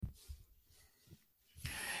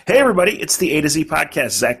Hey, everybody, it's the A to Z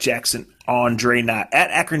podcast. Zach Jackson on Dre Knott, at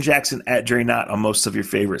Akron Jackson, at Dre Knott on most of your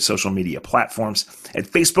favorite social media platforms, at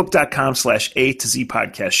Facebook.com/A to Z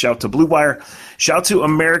podcast. Shout to Blue Wire. Shout to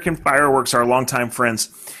American Fireworks, our longtime friends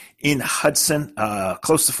in Hudson,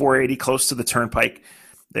 close to 480, close to the Turnpike.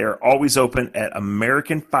 They're always open at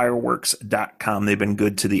AmericanFireworks.com. They've been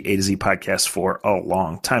good to the A to Z podcast for a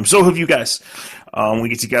long time. So have you guys. We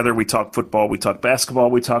get together, we talk football, we talk basketball,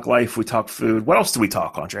 we talk life, we talk food. What else do we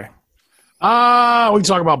talk, Andre? We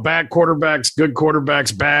talk about bad quarterbacks, good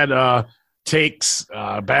quarterbacks, bad takes,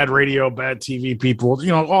 bad radio, bad TV people,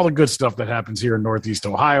 all the good stuff that happens here in Northeast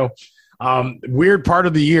Ohio. Weird part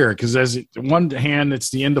of the year because on one hand, it's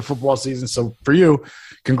the end of football season. So for you,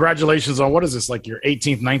 congratulations on what is this, like your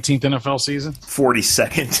 18th, 19th NFL season?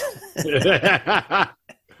 42nd.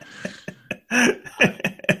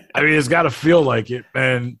 I mean, it's got to feel like it,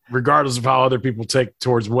 and regardless of how other people take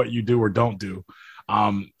towards what you do or don't do.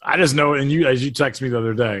 I just know, and as you texted me the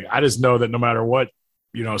other day, I just know that no matter what,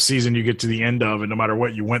 season you get to the end of, and no matter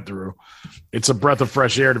what you went through, it's a breath of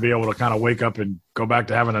fresh air to be able to kind of wake up and go back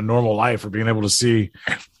to having a normal life, or being able to see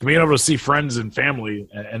friends and family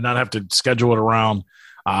and not have to schedule it around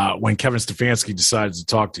when Kevin Stefanski decides to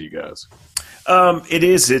talk to you guys. It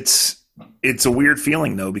is. It's a weird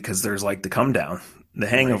feeling though, because there's like the come down, the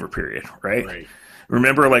hangover period, right?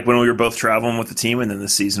 Remember, like when we were both traveling with the team, and then the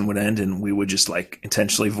season would end, and we would just like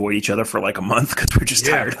intentionally avoid each other for like a month because we're just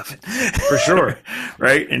tired of it. For sure,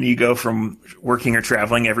 right? And you go from working or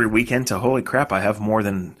traveling every weekend to holy crap, I have more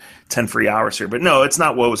than 10 free hours here. But no, it's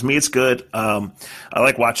not what was me. It's good. I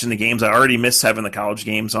like watching the games. I already miss having the college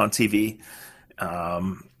games on TV.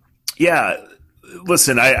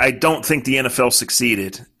 Listen, I don't think the NFL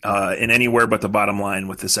succeeded in anywhere but the bottom line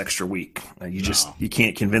with this extra week. You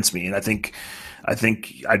can't convince me. And I think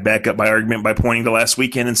I'd back up my argument by pointing to last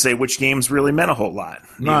weekend and say which games really meant a whole lot.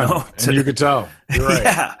 And you could tell. You're right.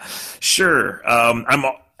 Yeah, sure.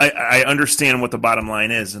 I understand what the bottom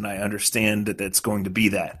line is, and I understand that it's going to be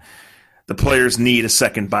that. The players need a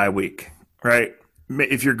second bye week, right?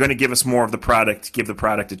 If you're going to give us more of the product, give the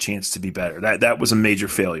product a chance to be better. That was a major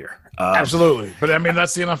failure. Absolutely. But I mean,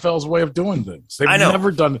 that's the NFL's way of doing things.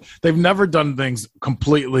 They've never done things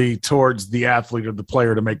completely towards the athlete or the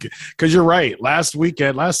player to make it. Because you're right. Last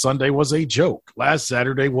Sunday was a joke. Last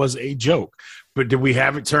Saturday was a joke. But did we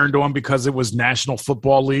have it turned on because it was National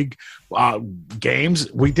Football League games?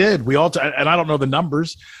 We did. We all and I don't know the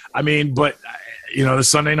numbers. I mean, but the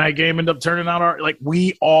Sunday night game ended up turning out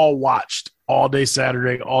we all watched all day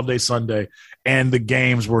Saturday, all day Sunday, and the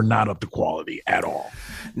games were not up to quality at all.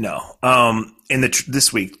 No.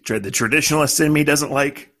 This week, the traditionalist in me doesn't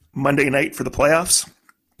like Monday night for the playoffs,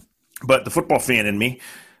 but the football fan in me,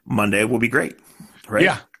 Monday will be great, right?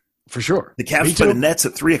 Yeah, for sure. The Cavs play the Nets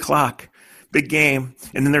at 3:00, big game,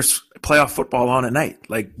 and then there's playoff football on at night.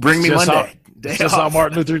 Like, bring me Monday. Just how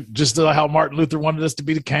Martin Luther wanted us to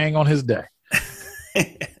be the king on his day.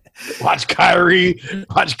 Watch Kyrie and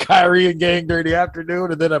gang during the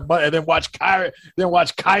afternoon, and then watch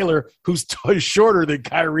Kyler, who's shorter than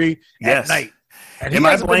Kyrie at night. And am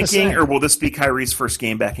I blanking, or will this be Kyrie's first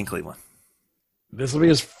game back in Cleveland? This will be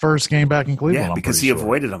his first game back in Cleveland. Yeah, because he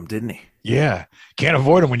avoided him, didn't he? Yeah, can't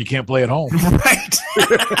avoid him when you can't play at home. Right.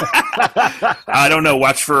 I don't know.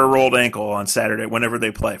 Watch for a rolled ankle on Saturday, whenever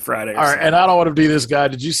they play Friday. All right, and I don't want to be this guy.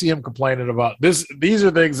 Did you see him complaining about this? These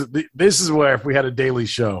are things. This is where if we had a daily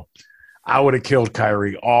show, I would have killed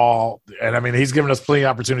Kyrie all. And I mean, he's given us plenty of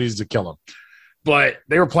opportunities to kill him. But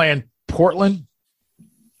they were playing Portland a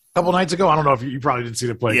couple nights ago. I don't know if you probably didn't see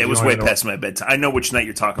the play. Yeah, it was way past my bedtime. I know which night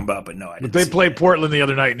you're talking about, but no, I didn't. But they played Portland the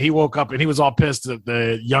other night, and he woke up and he was all pissed that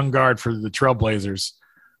the young guard for the Trailblazers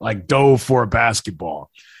dove for a basketball.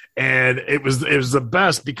 And it was the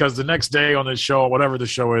best because the next day on this show, whatever the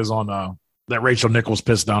show is on that Rachel Nichols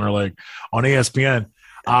pissed down her leg on ESPN,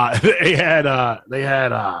 they had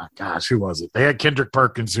who was it? They had Kendrick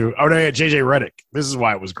Perkins they had JJ Redick. This is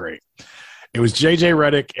why it was great. It was JJ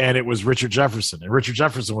Redick and it was Richard Jefferson. And Richard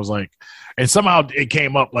Jefferson was like, and somehow it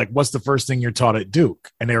came up like, what's the first thing you're taught at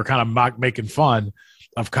Duke? And they were kind of making fun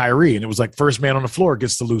of Kyrie. And it was like, first man on the floor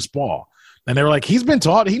gets the loose ball. And they were like, he's been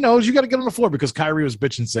taught, he knows you got to get on the floor, because Kyrie was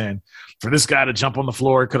bitching saying, for this guy to jump on the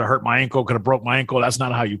floor, it could have hurt my ankle, could have broke my ankle. That's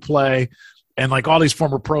not how you play. And like all these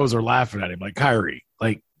former pros are laughing at him, like, Kyrie,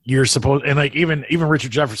 like you're supposed, and like even Richard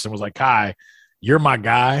Jefferson was like, Kai, you're my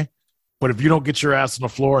guy. But if you don't get your ass on the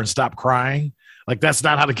floor and stop crying, like that's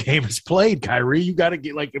not how the game is played, Kyrie. You got to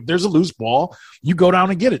get, like, if there's a loose ball, you go down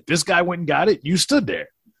and get it. This guy went and got it. You stood there.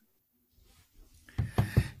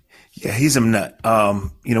 Yeah, he's a nut.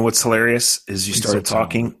 You know what's hilarious is you started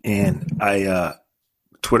talking and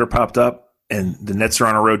Twitter popped up and the Nets are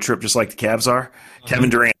on a road trip just like the Cavs are.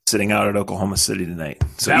 Kevin Durant sitting out at Oklahoma City tonight.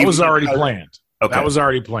 So that was already planned. Okay. That was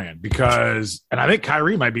already planned because, and I think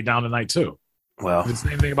Kyrie might be down tonight too. Well, did it say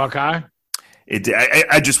anything about Kai? It did.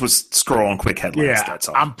 I just was scrolling quick headlines. Yeah, that's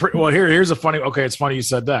all. Here's a funny. Okay, it's funny you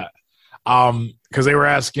said that because they were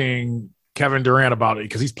asking Kevin Durant about it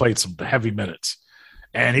because he's played some heavy minutes.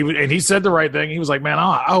 And he said the right thing. He was like, man,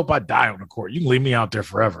 I hope I die on the court. You can leave me out there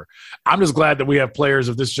forever. I'm just glad that we have players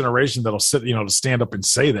of this generation that'll sit, to stand up and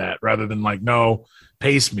say that rather than like, no,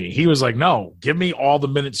 pace me. He was like, no, give me all the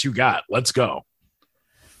minutes you got. Let's go.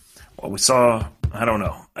 Well, we saw, I don't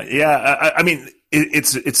know. Yeah, I mean,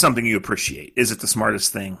 it's something you appreciate. Is it the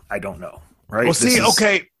smartest thing? I don't know. Right? Well,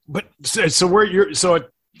 okay. But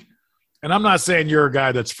and I'm not saying you're a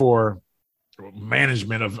guy that's for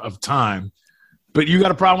management of time. But you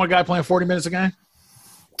got a problem with a guy playing 40 minutes a game?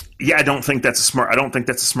 Yeah, I don't think that's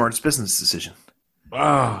the smartest business decision.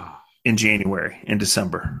 In January, in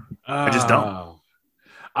December. I just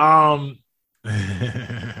don't.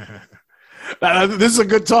 This is a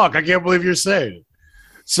good talk. I can't believe you're saying it.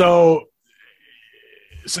 So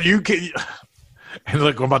you can and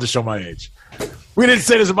look, I'm about to show my age. We didn't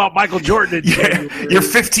say this about Michael Jordan. You're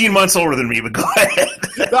 15 months older than me, but go ahead.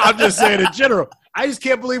 No, I'm just saying in general. I just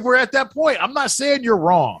can't believe we're at that point. I'm not saying you're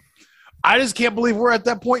wrong. I just can't believe we're at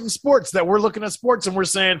that point in sports that we're looking at sports and we're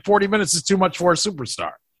saying 40 minutes is too much for a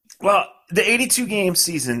superstar. Well, the 82-game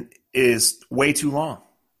season is way too long.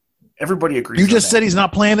 Everybody agrees. You just said he's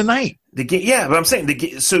not playing tonight. But I'm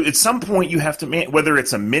saying so at some point you have to, whether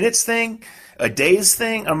it's a minutes thing, a days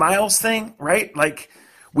thing, a miles thing, right? Like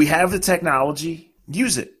we have the technology,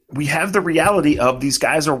 use it. We have the reality of these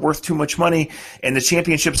guys are worth too much money, and the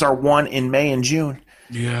championships are won in May and June.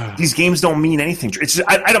 Yeah, these games don't mean anything. It's just,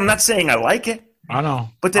 I'm not saying I like it. I know,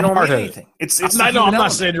 but they don't mean anything. I'm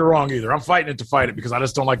not saying you're wrong either. I'm fighting it to fight it because I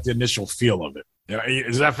just don't like the initial feel of it.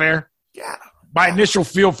 Is that fair? Yeah. My initial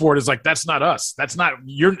feel for it is like that's not us. That's not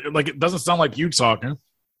you're like it doesn't sound like you talking.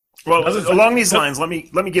 Well, along these lines, let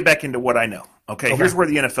me get back into what I know. Okay, here's where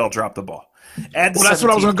the NFL dropped the ball. That's what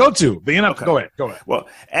I was going to go to. The NFL. Okay. Go ahead. Well,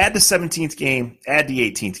 add the 17th game, add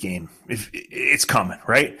the 18th game. It's coming,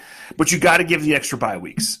 right? But you got to give the extra bye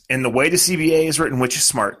weeks. And the way the CBA is written, which is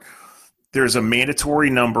smart, there's a mandatory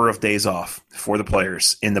number of days off for the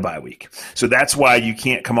players in the bye week. So that's why you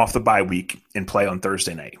can't come off the bye week and play on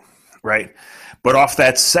Thursday night, right? But off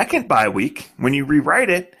that second bye week, when you rewrite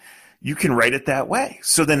it, you can write it that way.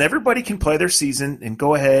 So then everybody can play their season and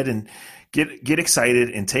go ahead and get excited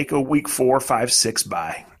and take a week 4, 5, 6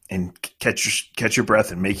 bye and catch your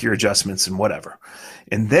breath and make your adjustments and whatever.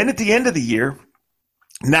 And then at the end of the year,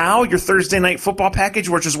 now your Thursday night football package,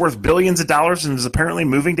 which is worth billions of dollars and is apparently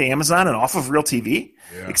moving to Amazon and off of Real TV,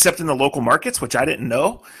 except in the local markets, which I didn't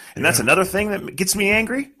know. And that's another thing that gets me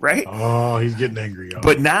angry, right? Oh, he's getting angry.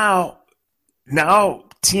 But now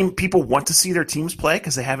people want to see their teams play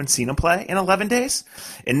because they haven't seen them play in 11 days.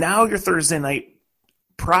 And now your Thursday night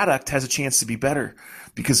product has a chance to be better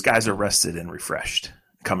because guys are rested and refreshed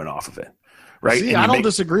coming off of it. Right? See, I don't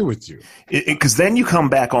disagree with you. Because then you come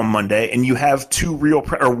back on Monday and you have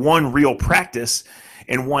one real practice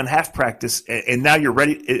and one half practice, and now you're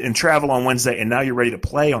ready and travel on Wednesday, and now you're ready to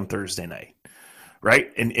play on Thursday night,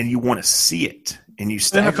 right? And you want to see it, and you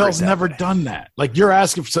the NFL's never done that. Like you're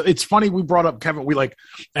asking, so it's funny we brought up Kevin.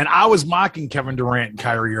 And I was mocking Kevin Durant and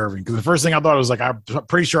Kyrie Irving because the first thing I thought was like, I'm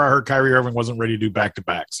pretty sure I heard Kyrie Irving wasn't ready to do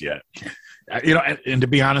back-to-backs yet. And to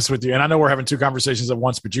be honest with you, and I know we're having two conversations at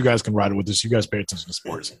once, but you guys can ride it with this. You guys pay attention to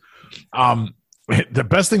sports. The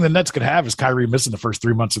best thing the Nets could have is Kyrie missing the first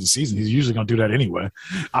 3 months of the season. He's usually going to do that anyway.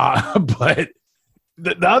 But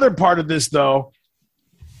the other part of this, though,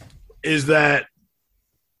 is that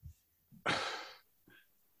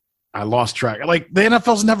I lost track. Like, the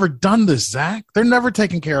NFL's never done this, Zach. They're never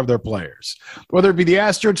taking care of their players. Whether it be the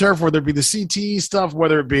AstroTurf, whether it be the CTE stuff,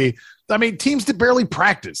 whether it be – I mean, teams that barely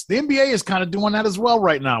practice. The NBA is kind of doing that as well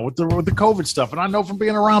right now with the COVID stuff. And I know from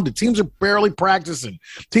being around it, teams are barely practicing.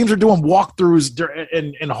 Teams are doing walkthroughs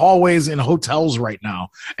in hallways in hotels right now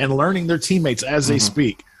and learning their teammates as they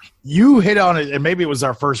speak. You hit on it, and maybe it was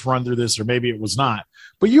our first run through this or maybe it was not.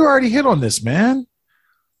 But you already hit on this, man.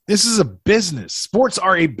 This is a business. Sports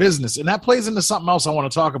are a business, and that plays into something else I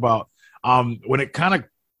want to talk about. When it kind of,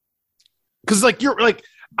 because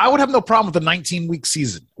I would have no problem with a 19-week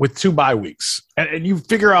season with 2 bye weeks, and you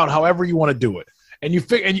figure out however you want to do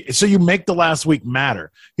it, so you make the last week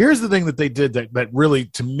matter. Here's the thing that they did that really,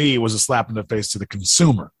 to me, was a slap in the face to the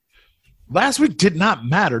consumer. Last week did not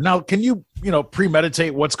matter. Now, can you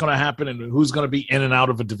premeditate what's going to happen and who's going to be in and out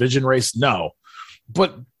of a division race? No,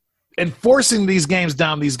 but and forcing these games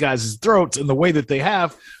down these guys' throats in the way that they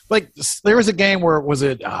have. Like, there was a game where, was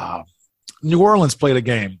it New Orleans played a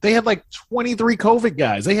game. They had like 23 COVID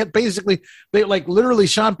guys. They had literally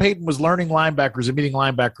Sean Payton was learning linebackers and meeting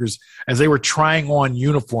linebackers as they were trying on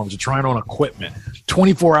uniforms and trying on equipment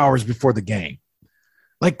 24 hours before the game.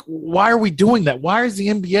 Like, why are we doing that? Why is the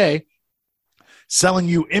NBA selling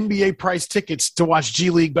you NBA price tickets to watch G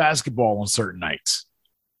League basketball on certain nights?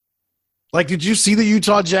 Like, did you see the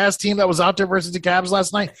Utah Jazz team that was out there versus the Cavs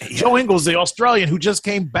last night? Yeah. Joe Ingles, the Australian who just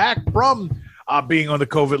came back from being on the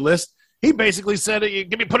COVID list, he basically said,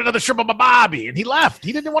 put another shrimp on my bobby, and he left.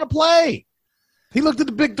 He didn't want to play. He looked at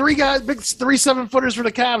the big 3 guys, big 3 7-footers for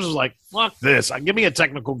the Cavs, was like, fuck this. Give me a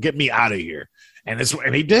technical, get me out of here. And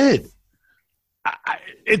he did.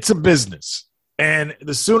 It's a business. And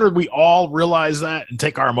the sooner we all realize that and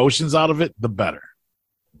take our emotions out of it, the better.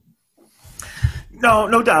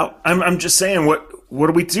 No doubt. I'm just saying, what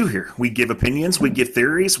do we do here? We give opinions, we give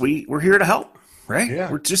theories, we're here to help, right?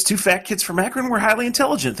 Yeah. We're just 2 fat kids from Akron. We're highly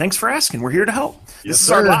intelligent. Thanks for asking. We're here to help. This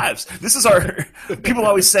is our lives. This is our – people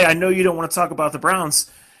always say, I know you don't want to talk about the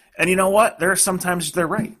Browns. And you know what? There are sometimes they're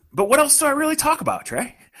right. But what else do I really talk about,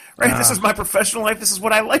 Trey? Right? This is my professional life. This is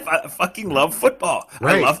what I like. I fucking love football.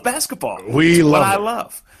 Right. I love basketball. We love what I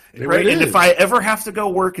love. Right? And if I ever have to go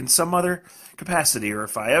work in some other capacity, or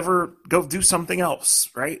if I ever go do something else,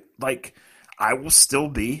 right? Like, I will still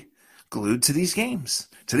be glued to these games,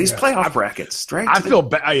 to these playoff brackets, right? I feel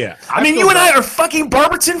bad. Yeah. I mean, you and I are fucking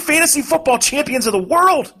Barberton fantasy football champions of the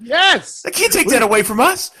world. Yes. They can't take that away from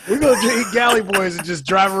us. We're going to eat Galley Boys and just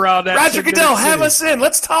drive around that. Roger Goodell, have us in.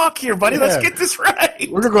 Let's talk here, buddy. Yeah. Let's get this right.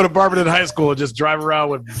 We're going to go to Barberton High School and just drive around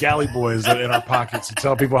with Galley Boys in our pockets and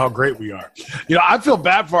tell people how great we are. You know, I feel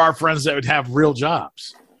bad for our friends that would have real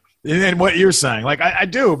jobs. And what you're saying, like, I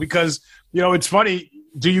do, because, you know, it's funny.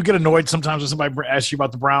 Do you get annoyed sometimes when somebody asks you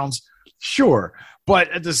about the Browns? Sure.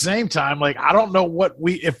 But at the same time, like, I don't know what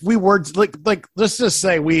if we were like, let's just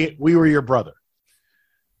say we were your brother,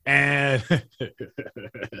 and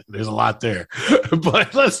there's a lot there,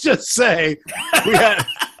 but let's just say we had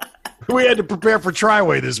to prepare for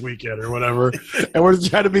Triway this weekend or whatever, and we're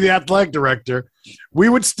trying to be the athletic director. We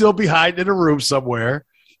would still be hiding in a room somewhere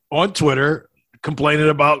on Twitter complaining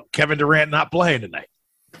about Kevin Durant not playing tonight.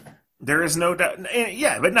 There is no doubt.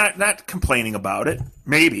 Yeah, but not complaining about it.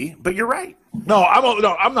 Maybe, but you're right. No,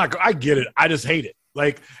 I'm not. I get it. I just hate it.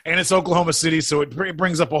 Like, and it's Oklahoma City, so it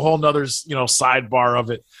brings up a whole nother, you know, sidebar of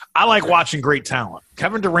it. I like watching great talent.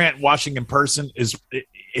 Kevin Durant, watching in person,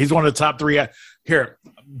 he's one of the top 3. Here,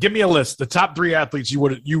 give me a list. The top 3 athletes you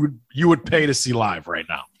would pay to see live right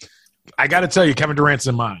now. I got to tell you, Kevin Durant's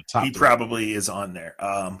in mine. He probably is on there.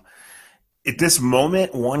 At this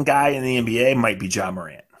moment, one guy in the NBA might be Ja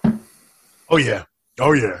Morant. Oh, yeah.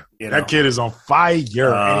 You know? That kid is on fire.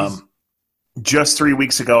 Just 3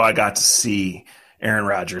 weeks ago, I got to see Aaron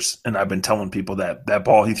Rodgers, and I've been telling people that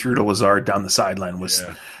ball he threw to Lazard down the sideline was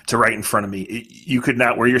to right in front of me. You could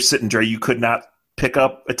not, where you're sitting, Dre, you could not pick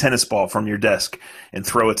up a tennis ball from your desk and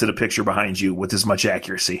throw it to the picture behind you with as much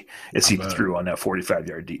accuracy as he threw on that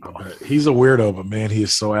 45-yard deep ball. He's a weirdo, but, man, he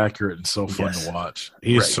is so accurate and so fun to watch.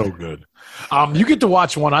 He is so good. You get to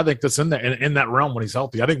watch one, I think, that's in that realm when he's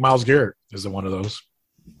healthy. I think Myles Garrett is one of those.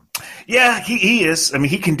 Yeah, he is. I mean,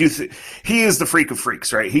 he can do. He is the freak of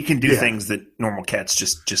freaks, right? He can do things that normal cats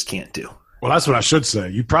just can't do. Well, that's what I should say.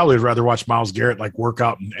 You probably would rather watch Myles Garrett like work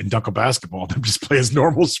out and dunk a basketball than just play his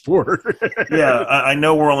normal sport. Yeah, I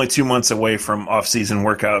know we're only 2 months away from off-season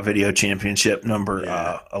workout video championship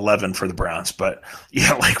number 11 for the Browns, but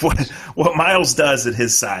yeah, like what Myles does at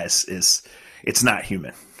his size it's not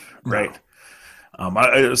human, right? No.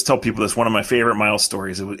 I always tell people this. One of my favorite Myles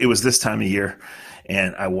stories. It was this time of year.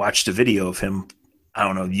 And I watched a video of him, I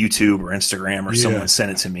don't know, YouTube or Instagram or someone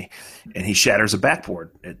sent it to me. And he shatters a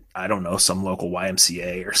backboard at, I don't know, some local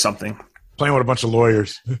YMCA or something. Playing with a bunch of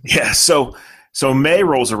lawyers. Yeah, so May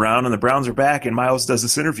rolls around and the Browns are back and Myles does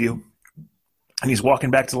this interview. And he's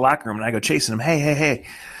walking back to the locker room and I go chasing him. Hey.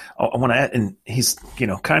 I want to – and he's, you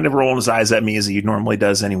know, kind of rolling his eyes at me as he normally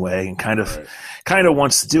does anyway and kind of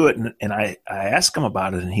wants to do it. And I ask him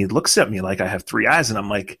about it and he looks at me like I have 3 eyes and I'm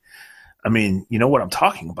like – I mean, you know what I'm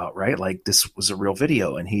talking about, right? Like, this was a real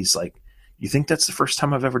video. And he's like, you think that's the first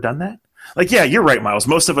time I've ever done that? Like, yeah, you're right, Myles.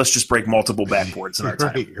 Most of us just break multiple backboards in our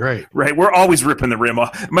time. Right. We're always ripping the rim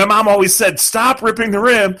off. My mom always said, stop ripping the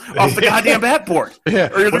rim off the goddamn backboard.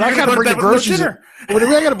 Yeah. Or when I got to bring the groceries in. When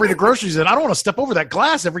I got to bring the groceries in, I don't want to step over that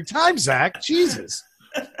glass every time, Zach. Jesus.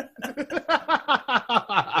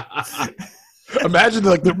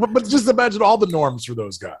 But just imagine all the norms for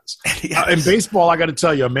those guys. In baseball, I got to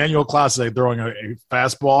tell you, Emmanuel Clase throwing a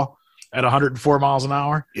fastball at 104 miles an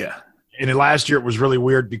hour. Yeah. and last year it was really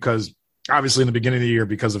weird because obviously in the beginning of the year,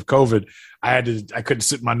 because of COVID, I couldn't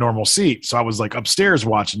sit in my normal seat. So I was like upstairs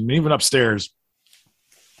watching, and even upstairs,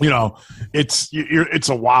 it's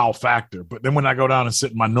a wow factor. But then when I go down and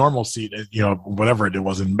sit in my normal seat, whatever it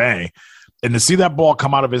was in May, and to see that ball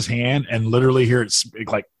come out of his hand and literally hear it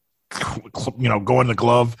like, go in the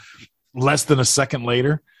glove less than a second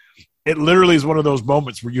later, it literally is one of those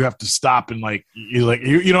moments where you have to stop and you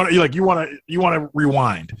want to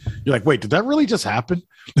rewind. You're like, wait, did that really just happen?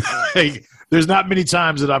 There's not many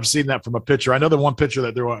times that I've seen that from a pitcher. I know the one pitcher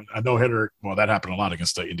that threw a no-hitter. Well, that happened a lot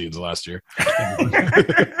against the Indians last year.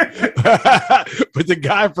 But the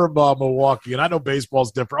guy from Milwaukee, and I know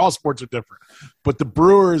baseball's different. All sports are different. But the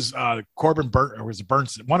Brewers, Corbin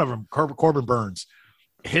Burns, one of them, Corbin Burns,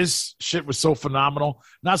 his shit was so phenomenal.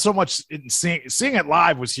 Not so much seeing it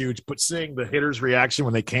live was huge, but seeing the hitters' reaction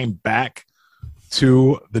when they came back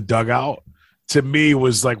to the dugout, to me,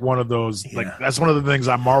 was like one of those, that's one of the things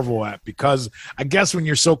I marvel at, because I guess when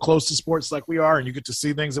you're so close to sports like we are and you get to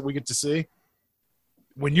see things that we get to see,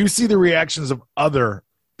 when you see the reactions of other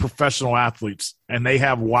professional athletes and they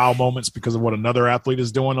have wow moments because of what another athlete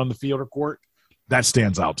is doing on the field or court, that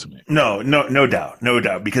stands out to me. No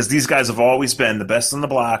doubt. Because these guys have always been the best on the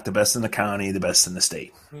block, the best in the county, the best in the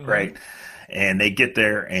state, right? And they get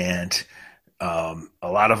there, and a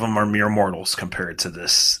lot of them are mere mortals compared to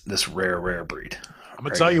this rare breed. I'm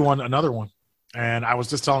gonna tell you another one, and I was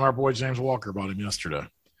just telling our boy James Walker about him yesterday.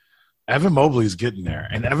 Evan Mobley's getting there,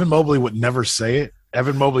 and Evan Mobley would never say it.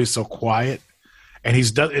 Evan Mobley's so quiet, and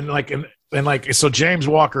he's done so James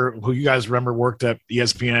Walker, who you guys remember worked at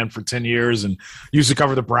ESPN for 10 years and used to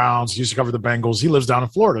cover the Browns, used to cover the Bengals. He lives down in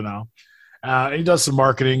Florida now. He does some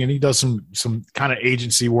marketing and he does some kind of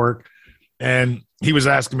agency work. And he was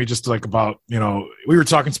asking me just about, we were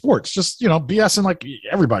talking sports, just, BSing like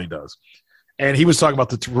everybody does. And he was talking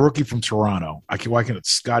about the rookie from Toronto.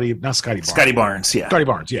 Scotty Barnes, yeah. Scotty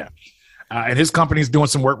Barnes, yeah. And his company's doing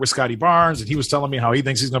some work with Scotty Barnes. And he was telling me how he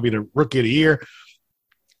thinks he's going to be the rookie of the year.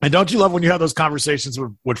 And don't you love when you have those conversations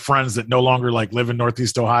with friends that no longer live in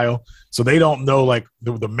Northeast Ohio, so they don't know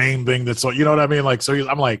the main thing that's, you know what I mean?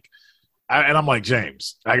 I'm like,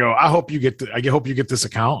 James, I go, I hope you get this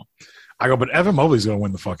account. I go, but Evan Mobley's going to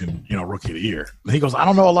win the fucking rookie of the year. And he goes, I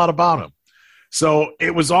don't know a lot about him. So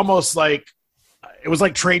it was almost like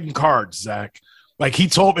trading cards, Zach. Like he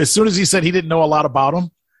told me as soon as he said he didn't know a lot about him,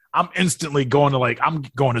 I'm instantly going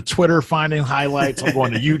to Twitter, finding highlights. I'm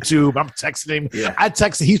going to YouTube. I'm texting him. Yeah.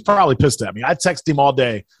 He's probably pissed at me. I text him all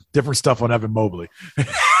day, different stuff on Evan Mobley.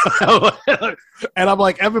 And I'm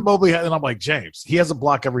like, Evan Mobley, and I'm like, James, he has a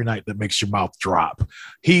block every night that makes your mouth drop.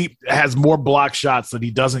 He has more block shots that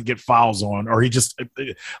he doesn't get fouls on, or he just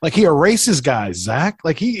he erases guys, Zach.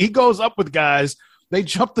 He goes up with guys. They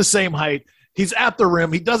jump the same height. He's at the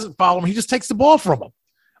rim. He doesn't foul him. He just takes the ball from them.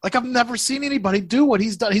 I've never seen anybody do what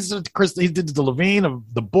he's done. He did to Levine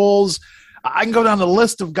of the Bulls. I can go down the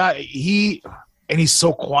list of guys. He's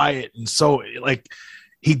so quiet and so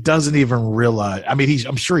he doesn't even realize. I mean,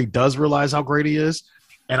 I'm sure he does realize how great he is.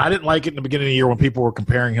 And I didn't like it in the beginning of the year when people were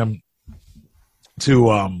comparing him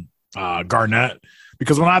to Garnett,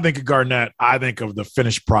 because when I think of Garnett, I think of the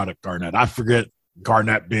finished product Garnett. I forget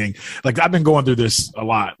Garnett being I've been going through this a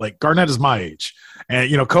lot. Garnett is my age,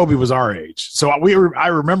 and Kobe was our age, so I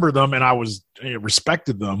remember them and I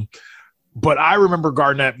respected them, but I remember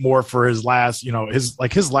Garnett more for his last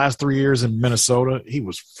his last 3 years in Minnesota. He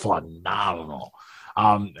was phenomenal.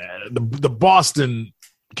 The Boston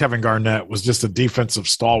Kevin Garnett was just a defensive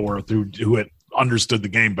stalwart who had understood the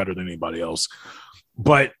game better than anybody else.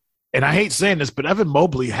 And I hate saying this, but Evan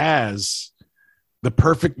Mobley has the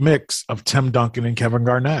perfect mix of Tim Duncan and Kevin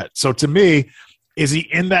Garnett. So to me, is he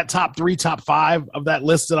in that top 3, top 5 of that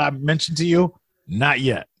list that I mentioned to you? Not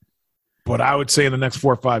yet. But I would say in the next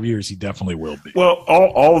 4 or 5 years, he definitely will be. Well,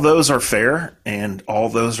 all those are fair and all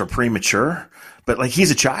those are premature, but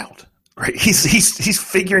he's a child, right? He's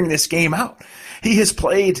figuring this game out. He has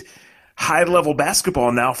played high-level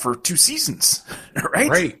basketball now for 2 seasons,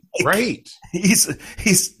 right? Right.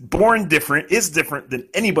 He's born different, is different than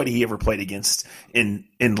anybody he ever played against in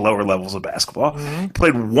lower levels of basketball. Mm-hmm.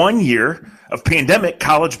 Played 1 year of pandemic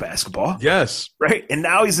college basketball. Yes. Right? And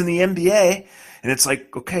now he's in the NBA, and it's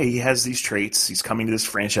okay, he has these traits. He's coming to this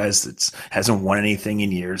franchise that hasn't won anything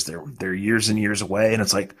in years. They're years and years away, and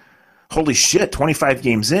it's holy shit, 25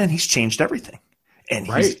 games in, he's changed everything. And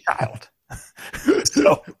he's a child.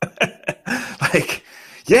 So,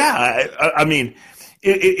 I mean,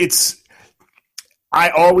 it's – I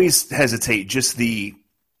always hesitate just the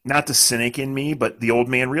not the cynic in me, but the old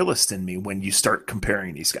man realist in me when you start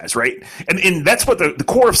comparing these guys, right? And that's what the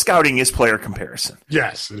core of scouting is, player comparison.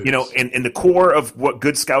 Yes. You know, and the core of what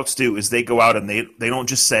good scouts do is they go out and they don't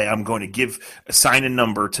just say, I'm going to assign a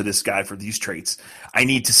number to this guy for these traits. I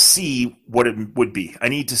need to see what it would be. I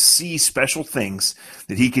need to see special things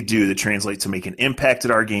that he could do that translate to make an impact at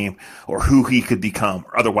our game or who he could become.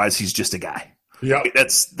 Or otherwise, he's just a guy. Yeah.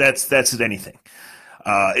 That's at anything.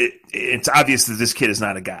 It's obvious that this kid is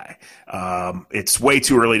not a guy. It's way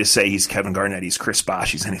too early to say he's Kevin Garnett, he's Chris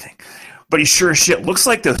Bosh, he's anything. But he sure as shit looks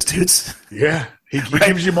like those dudes. Yeah, he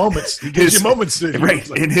gives you moments. He gives you moments. Right,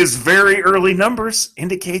 and his very early numbers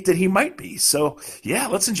indicate that he might be. So, yeah,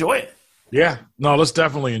 let's enjoy it. Yeah, no, let's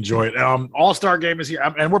definitely enjoy it. All-Star game is here,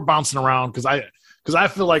 and we're bouncing around because I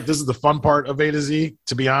feel like this is the fun part of A to Z,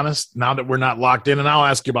 to be honest, now that we're not locked in. And I'll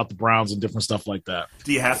ask you about the Browns and different stuff like that.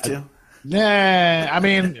 Do you have to? Yeah, I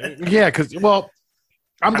mean, yeah, because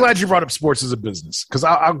I'm glad you brought up sports as a business because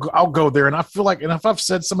I'll go there, and I feel like, and if I've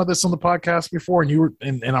said some of this on the podcast before,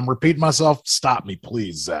 and I'm repeating myself, stop me,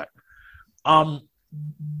 please, Zach. I'm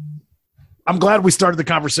glad we started the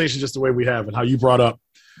conversation just the way we have, and how you brought up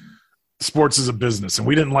sports as a business, and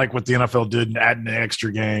we didn't like what the NFL did in adding an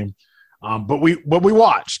extra game, but we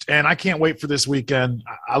watched, and I can't wait for this weekend.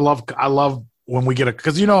 I love when we get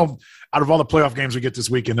because out of all the playoff games we get this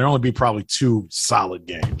weekend, there'll only be probably 2 solid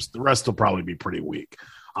games. The rest will probably be pretty weak.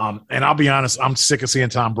 And I'll be honest, I'm sick of seeing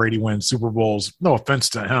Tom Brady win Super Bowls. No offense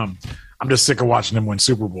to him. I'm just sick of watching him win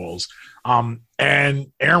Super Bowls.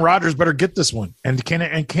 And Aaron Rodgers better get this one. And can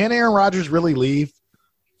Aaron Rodgers really leave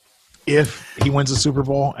if he wins a Super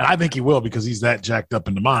Bowl? And I think he will because he's that jacked up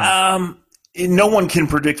in the mind. No one can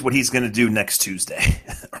predict what he's going to do next Tuesday,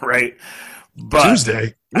 right? But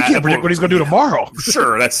Tuesday? We can't predict what he's going to do tomorrow.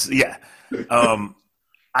 Sure,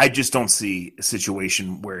 I just don't see a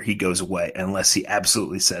situation where he goes away unless he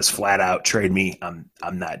absolutely says flat out, trade me. I'm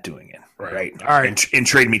not doing it. Right. All right. And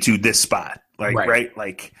trade me to this spot. Right.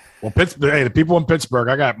 Like, well, the people in Pittsburgh,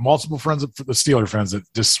 I got multiple friends, the Steeler fans, that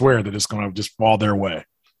just swear that it's going to just fall their way.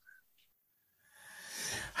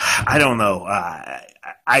 I don't know.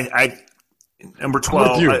 Number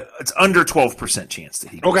 12, it's under 12% chance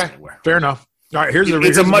that he goes anywhere. Fair enough. All right,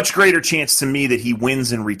 it's a much greater chance to me that he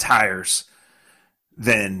wins and retires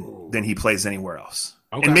than he plays anywhere else.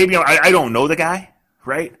 Okay. And maybe I don't know the guy,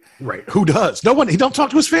 right? Right. Who does? No one. He don't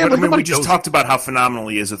talk to his family. But, we just talked about how phenomenal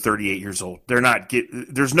he is at 38 years old.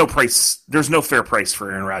 There's no price. There's no fair price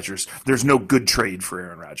for Aaron Rodgers. There's no good trade for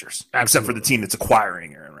Aaron Rodgers, except for the team that's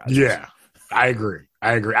acquiring Aaron Rodgers. Yeah, I agree.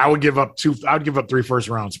 I would give up 3 first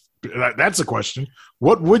rounds. That's a question.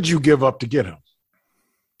 What would you give up to get him?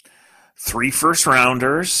 3 first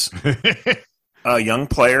rounders, a young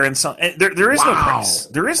player, and some. There is no price.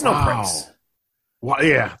 There is no price. Well,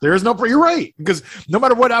 yeah, there is no price. You're right, because no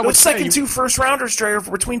matter what I would say, second 2 first rounders, Dre, are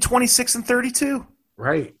between 26 and 32.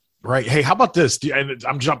 Right. Hey, how about this?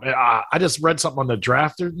 I'm jumping. I just read something on the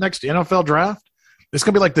draft next NFL draft. It's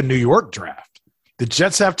gonna be like the New York draft. The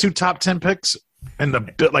Jets have 2 top 10 picks. And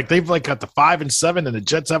they've got the 5 and 7, and the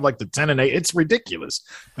Jets have the 10 and 8. It's ridiculous.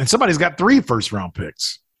 And somebody's got 3 first round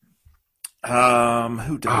picks.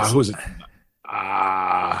 Who does? Who is it?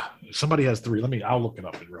 Somebody has 3. I'll look it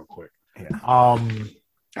up real quick. Yeah.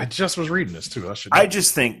 I just was reading this too. I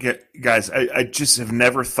just think, guys, I just have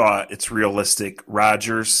never thought it's realistic.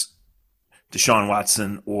 Rodgers, Deshaun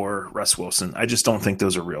Watson, or Russ Wilson. I just don't think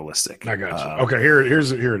those are realistic. I got you. Okay, here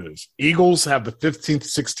it is. Eagles have the 15th,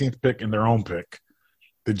 16th pick in their own pick.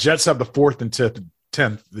 The Jets have the 4th and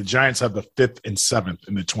 10th. The Giants have the 5th and 7th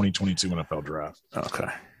in the 2022 NFL draft. Okay.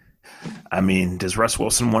 I mean, does Russ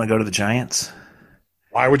Wilson want to go to the Giants?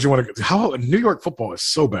 Why would you want to? New York football is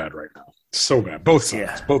so bad right now. So bad. Both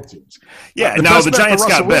sides, both teams. Yeah, now the Giants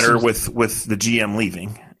got better with the GM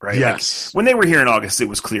leaving. Right. Yes. When they were here in August, it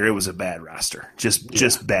was clear it was a bad roster.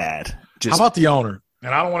 Just bad. How about the owner?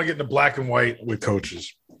 And I don't want to get into black and white with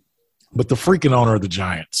coaches, but the freaking owner of the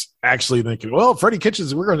Giants actually thinking, well, Freddie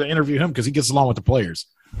Kitchens, we're going to interview him because he gets along with the players.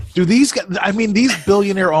 Do these guys? I mean, these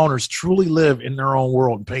billionaire owners truly live in their own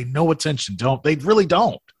world and pay no attention. They really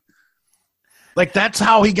don't. That's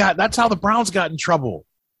how the Browns got in trouble.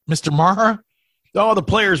 Mr. Mara. Oh, the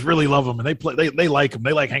players really love him, and they like him.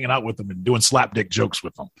 They like hanging out with him and doing slapdick jokes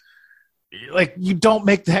with him. You don't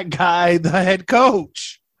make that guy the head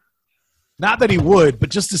coach. Not that he would, but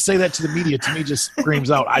just to say that to the media, to me, just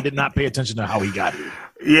screams out, I did not pay attention to how he got here.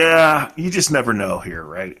 Yeah, you just never know here,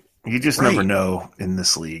 right? You just never know in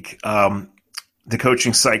this league. The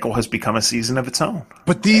coaching cycle has become a season of its own.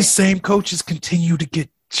 But these same coaches continue to get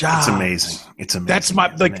jobs. It's amazing. That's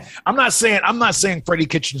I'm not saying Freddie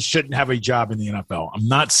Kitchens shouldn't have a job in the NFL. I'm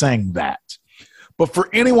not saying that. But for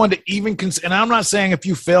anyone to even and I'm not saying if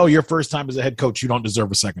you fail your first time as a head coach, you don't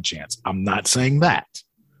deserve a second chance. I'm not saying that.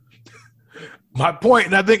 My point,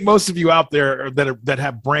 and I think most of you out there that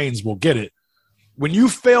have brains will get it. When you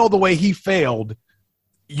fail the way he failed,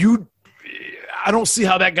 I don't see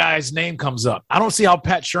how that guy's name comes up. I don't see how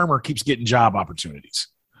Pat Shurmur keeps getting job opportunities.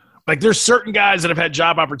 Like, there's certain guys that have had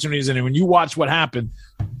job opportunities, and when you watch what happened,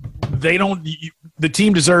 the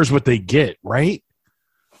team deserves what they get, right?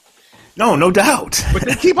 No doubt. But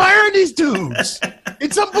they keep hiring these dudes.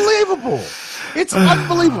 It's unbelievable. It's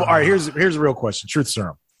unbelievable. All right, here's a real question. Truth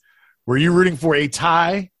serum. Were you rooting for a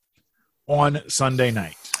tie on Sunday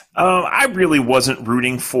night? I really wasn't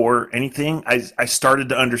rooting for anything. I started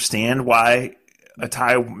to understand why a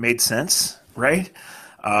tie made sense, right?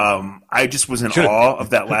 I just was in awe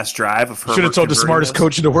of that last drive of Herbert. Should have told the smartest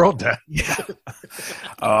coach in the world that. Yeah.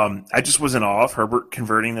 I just was in awe of Herbert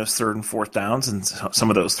converting those 3rd and 4th downs and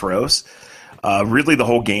some of those throws. Really, the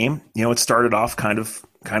whole game, it started off kind of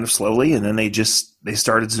slowly, and then they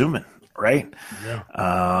started zooming, right?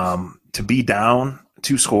 Yeah. To be down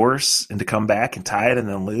 2 scores and to come back and tie it and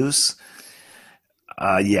then lose,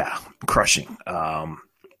 crushing.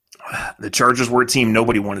 The Chargers were a team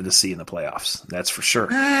nobody wanted to see in the playoffs. That's for sure.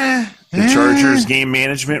 The Chargers' game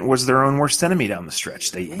management was their own worst enemy down the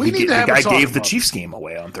stretch. The guy gave the Chiefs game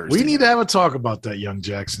away on Thursday. We need to have a talk about that, young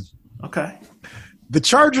Jackson. Okay. The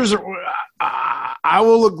Chargers are, I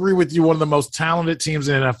will agree with you, one of the most talented teams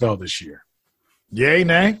in the NFL this year. Yay,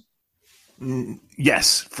 nay?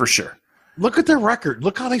 Yes, for sure. Look at their record.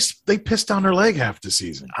 Look how they pissed down their leg half the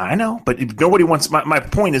season. I know, but nobody wants. My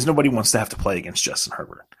point is nobody wants to have to play against Justin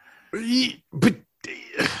Herbert. But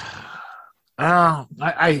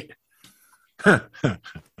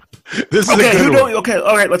this is okay.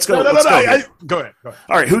 All right, let's go. Go ahead.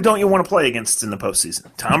 All right, who don't you want to play against in the postseason?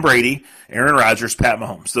 Tom Brady, Aaron Rodgers, Pat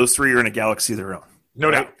Mahomes. Those 3 are in a galaxy of their own. No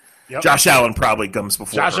doubt. Yep. Josh Allen probably comes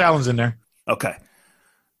before. Josh Allen's in there. Okay.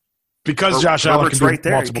 Because Josh Allen can do right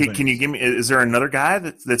there. multiple Can you give me? Is there another guy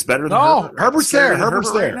that's better than Herbert? No, Herbert's there.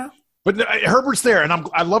 Herbert's there. Right, but Herbert's there, and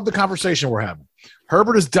I love the conversation we're having.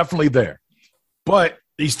 Herbert is definitely there, but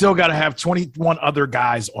you still got to have 21 other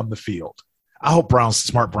guys on the field. I hope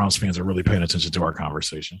smart Browns fans are really paying attention to our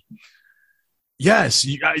conversation. Yes,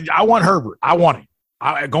 I want Herbert. I want him.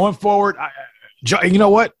 Going forward, you know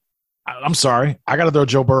what? I'm sorry. I got to throw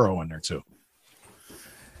Joe Burrow in there too.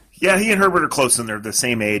 Yeah, he and Herbert are close, and they're the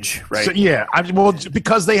same age, right? So,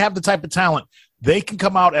 because they have the type of talent, they can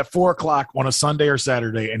come out at 4:00 on a Sunday or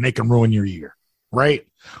Saturday, and they can ruin your year, right?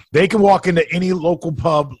 They can walk into any local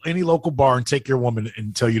pub, any local bar, and take your woman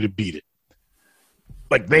and tell you to beat it.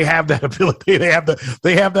 Like, they have that ability. They have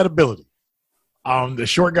that ability. The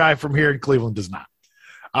short guy from here in Cleveland does not.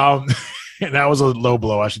 And that was a low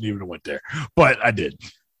blow. I shouldn't even have went there, but I did.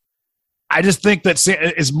 I just think that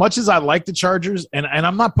as much as I like the Chargers, and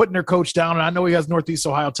I'm not putting their coach down, and I know he has Northeast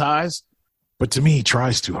Ohio ties, but to me, he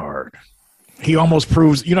tries too hard. He almost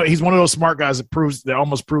proves, he's one of those smart guys that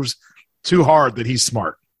almost proves too hard that he's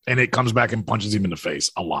smart, and it comes back and punches him in the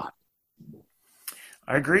face a lot.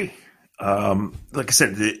 I agree. Like I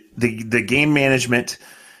said, the game management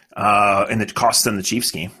and it cost them the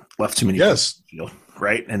Chiefs game. Left too many field,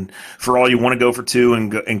 right? And for all you want to go for 2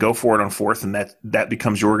 and go for it on 4th, and that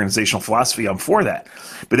becomes your organizational philosophy. I'm for that.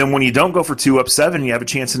 But then when you don't go for 2 up 7, you have a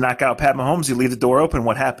chance to knock out Pat Mahomes. You leave the door open.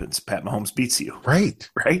 What happens? Pat Mahomes beats you. Right.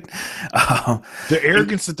 The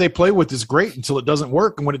arrogance that they play with is great until it doesn't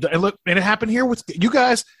work. And when it happened here with you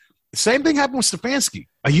guys. Same thing happened with Stefanski.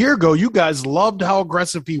 A year ago, you guys loved how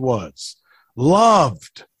aggressive he was.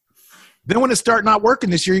 Loved. Then when it started not working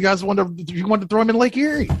this year, you guys wanted to throw him in Lake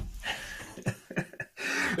Erie.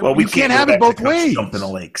 Well, we can't have it both ways. Jump in the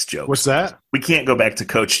lakes jokes. What's that? We can't go back to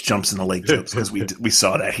Coach jumps in the lake jokes because we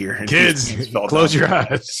saw that here. Kids, close your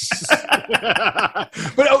eyes.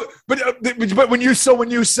 but when you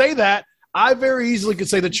say that, I very easily could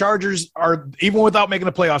say the Chargers are, even without making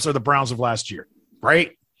the playoffs, are the Browns of last year,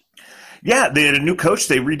 right? Yeah, they had a new coach.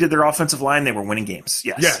 They redid their offensive line. They were winning games.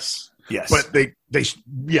 Yes. But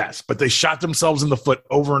they shot themselves in the foot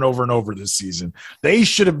over and over and over this season. They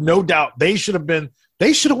should have, no doubt, they should have won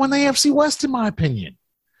the AFC West, in my opinion.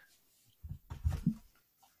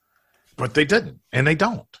 But they didn't, and they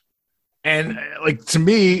don't. And to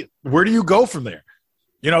me, where do you go from there?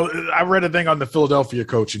 I read a thing on the Philadelphia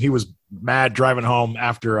coach, and he was mad driving home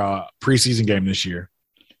after a preseason game this year.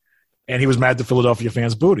 And he was mad the Philadelphia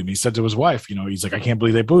fans booed him. He said to his wife, he's like, I can't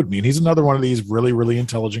believe they booed me. And he's another one of these really, really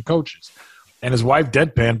intelligent coaches. And his wife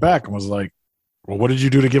deadpanned back and was like, well, what did you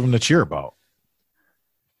do to give him the cheer about?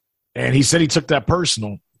 And he said he took that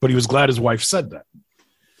personal, but he was glad his wife said that.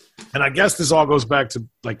 And I guess this all goes back to,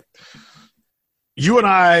 you and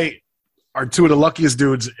I are two of the luckiest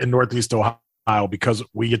dudes in Northeast Ohio because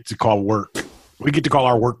we get to call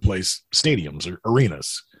our workplace stadiums or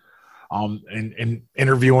arenas, and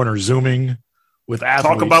interviewing or Zooming with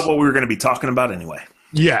athletes. Talk about what we were going to be talking about anyway.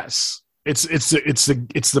 Yes, it's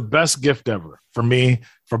the best gift ever for me,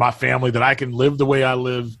 for my family, that I can live the way I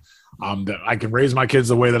live, that I can raise my kids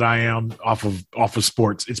the way that I am off of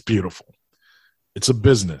sports. It's beautiful. It's a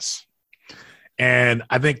business, and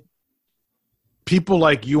I think people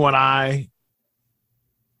like you and I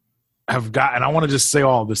have got, and I want to just say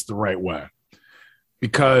all this the right way,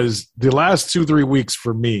 because the last 2-3 weeks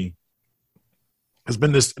for me has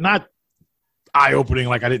been this, not eye-opening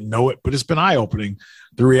like I didn't know it, but it's been eye-opening,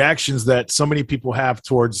 the reactions that so many people have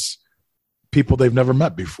towards people they've never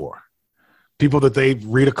met before, people that they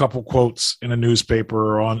read a couple quotes in a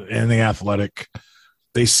newspaper or in The Athletic,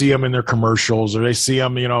 they see them in their commercials, or they see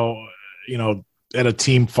them, at a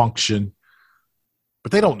team function,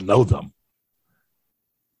 but they don't know them.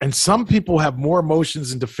 And some people have more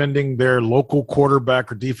emotions in defending their local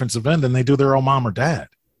quarterback or defensive end than they do their own mom or dad.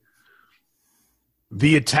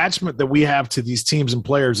 The attachment that we have to these teams and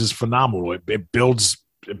players is phenomenal. It builds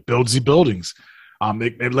the buildings.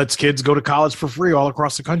 It lets kids go to college for free all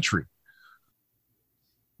across the country.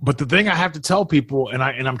 But the thing I have to tell people, and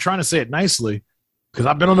I'm trying to say it nicely, because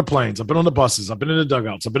I've been on the planes, I've been on the buses, I've been in the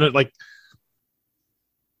dugouts, I've been at, like,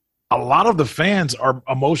 a lot of the fans are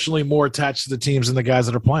emotionally more attached to the teams than the guys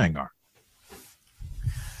that are playing are.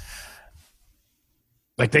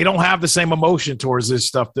 Like, they don't have the same emotion towards this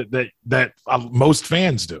stuff that most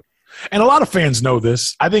fans do. And a lot of fans know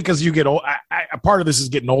this. I think as you get old, a part of this is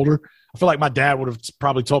getting older. I feel like my dad would have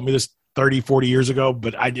probably told me this 30, 40 years ago,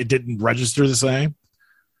 but it didn't register the same.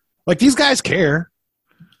 Like, these guys care.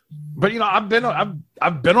 But, I've been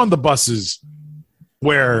on the buses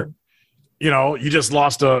where, you just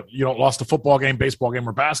lost a football game, baseball game,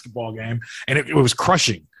 or basketball game, and it was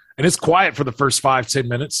crushing. And it's quiet for the first 5-10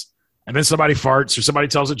 minutes. And then somebody farts, or somebody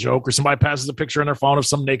tells a joke, or somebody passes a picture on their phone of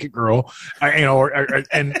some naked girl,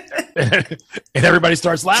 and everybody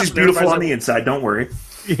starts laughing. She's beautiful on the inside. Don't worry.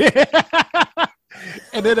 Yeah.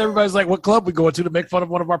 And then everybody's like, "What club we going to make fun of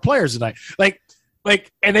one of our players tonight?"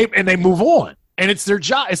 And they move on, and it's their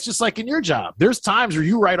job. It's just like in your job. There's times where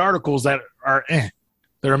you write articles that are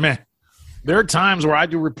they're meh. There are times where I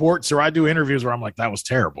do reports or I do interviews where I'm like, that was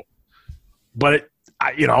terrible. But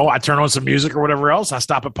I turn on some music or whatever else. I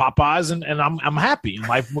stop at Popeyes and I'm happy. And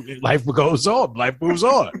life goes on. Life moves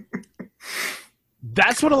on.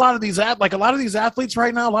 That's what a lot of these athletes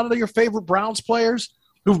right now, a lot of your favorite Browns players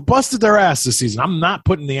who've busted their ass this season. I'm not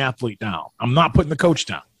putting the athlete down. I'm not putting the coach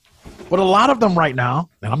down. But a lot of them right now,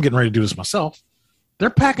 and I'm getting ready to do this myself, they're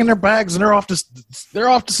packing their bags and they're off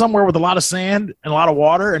to somewhere with a lot of sand and a lot of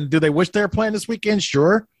water. And do they wish they were playing this weekend?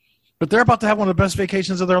 Sure. But they're about to have one of the best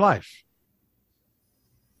vacations of their life.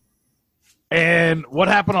 And what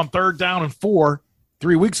happened on 3rd down and 4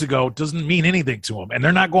 3 weeks ago doesn't mean anything to them. And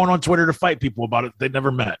they're not going on Twitter to fight people about it they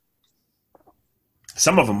never met.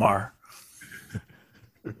 Some of them are.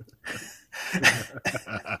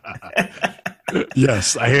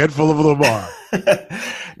 Yes, a handful of them are.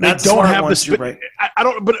 They don't have the right. I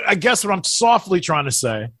don't. But I guess what I'm softly trying to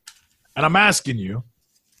say, and I'm asking you,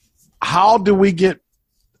 how do we get?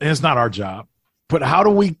 And it's not our job, but how do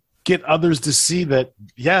we get others to see that?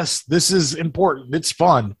 Yes, this is important. It's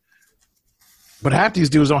fun, but half these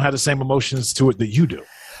dudes don't have the same emotions to it that you do.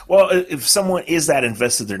 Well, if someone is that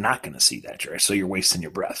invested, they're not going to see that, Trey. So you're wasting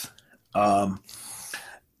your breath.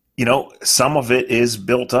 Some of it is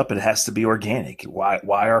built up. It has to be organic. Why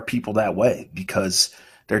are people that way? Because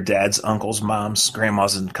their dads, uncles, moms,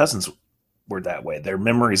 grandmas, and cousins were that way. Their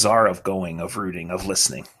memories are of going, of rooting, of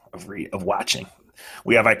listening, of watching.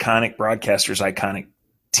 We have iconic broadcasters, iconic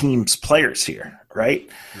teams, players here, right?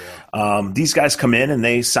 Yeah. These guys come in and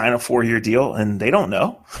they sign a 4-year deal, and they don't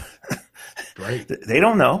know. Right. They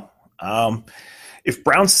don't know. If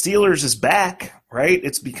Browns Steelers is back, right,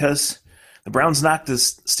 it's because the Browns knocked the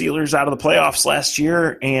Steelers out of the playoffs last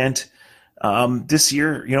year, and this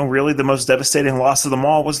year, really the most devastating loss of them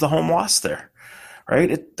all was the home loss there, right?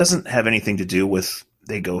 It doesn't have anything to do with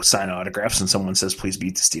they go sign autographs and someone says, please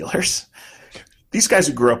beat the Steelers. These guys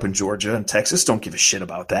who grew up in Georgia and Texas don't give a shit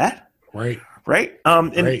about that. Right. Right?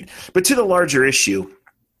 But to the larger issue,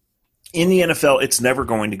 in the NFL, it's never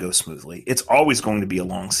going to go smoothly. It's always going to be a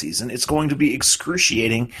long season. It's going to be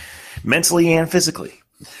excruciating mentally and physically.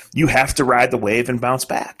 You have to ride the wave and bounce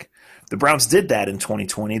back. The Browns did that in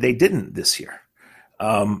 2020. They didn't this year.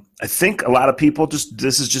 I think a lot of people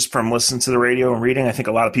this is just from listening to the radio and reading. I think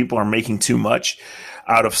a lot of people are making too much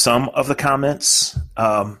out of some of the comments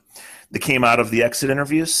that came out of the exit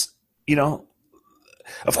interviews.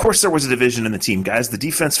 Of course there was a division in the team, guys. The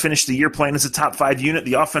defense finished the year playing as a top 5 unit.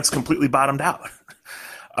 The offense completely bottomed out.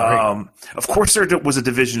 Right. Of course there was a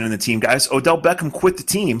division in the team, guys. Odell Beckham quit the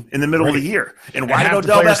team in the middle of the year. And why did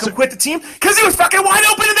Odell Beckham quit the team? Because he was fucking wide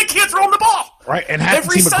open and they can't throw him the ball. Right, and half every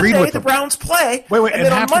the team Sunday agreed with the Browns play, and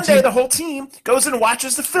then on Monday the whole team goes and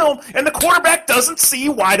watches the film, and the quarterback doesn't see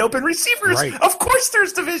wide open receivers. Right. Of course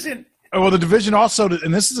there's division. Well, the division also,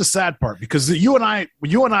 and this is the sad part, because you and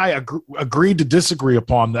I agreed to disagree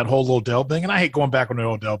upon that whole Odell thing, and I hate going back on the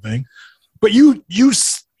Odell thing, but you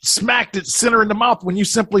smacked it center in the mouth when you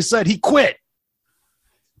simply said he quit.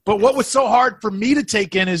 But what was so hard for me to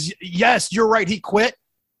take in is, yes, you're right, he quit,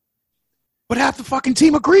 but half the fucking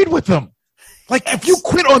team agreed with him. Like, if you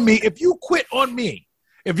quit on me,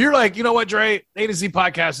 if you're like, you know what, Dre, A to Z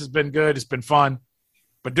podcast has been good, it's been fun,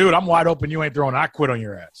 but dude, I'm wide open, you ain't throwing, I quit on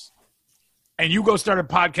your ass. And you go start a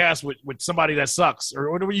podcast with somebody that sucks,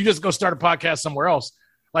 or you just go start a podcast somewhere else.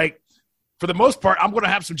 Like, for the most part, I'm going to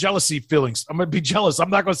have some jealousy feelings. I'm going to be jealous. I'm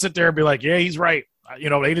not going to sit there and be like, yeah, he's right.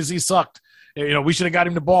 A to Z sucked. We should have got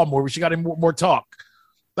him the ball more. We should have got him more talk.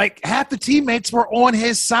 Like, half the teammates were on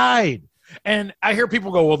his side. And I hear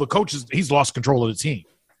people go, well, the coach he's lost control of the team.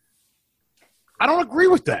 I don't agree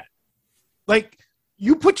with that. Like,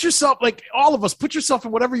 you put yourself, like all of us, put yourself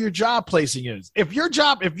in whatever your job placing is. If you're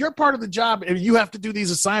part of the job and you have to do these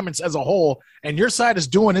assignments as a whole and your side is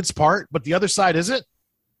doing its part, but the other side isn't,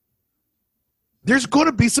 there's going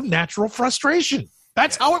to be some natural frustration.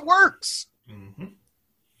 That's how it works. Mm-hmm.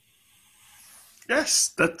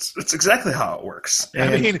 Yes, that's exactly how it works. And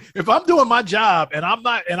I mean, if I'm doing my job and I'm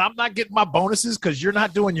not getting my bonuses because you're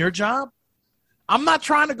not doing your job, I'm not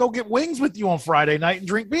trying to go get wings with you on Friday night and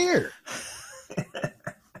drink beer.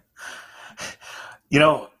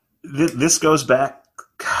 This goes back,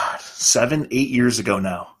 7-8 years ago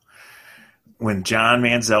now, when John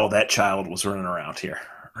Manziel, that child, was running around here.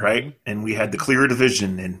 Right. And we had the clear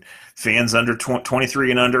division and fans under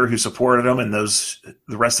 23 and under who supported him, and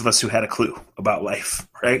the rest of us who had a clue about life.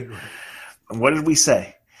 Right. And what did we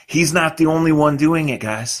say? He's not the only one doing it,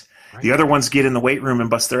 guys. Right. The other ones get in the weight room and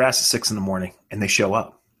bust their ass at 6 a.m. and they show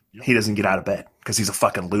up. Yep. He doesn't get out of bed because he's a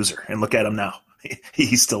fucking loser. And look at him now.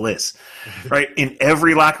 He still is. Right. In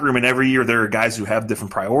every locker room and every year, there are guys who have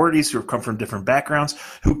different priorities, who have come from different backgrounds,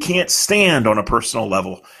 who can't stand on a personal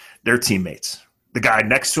level their teammates. The guy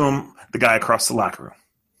next to him, the guy across the locker room.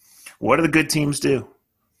 What do the good teams do?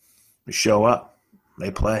 They show up.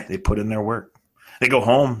 They play. They put in their work. They go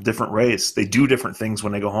home different ways. They do different things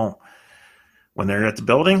when they go home. When they're at the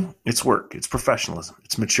building, it's work. It's professionalism.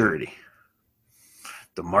 It's maturity.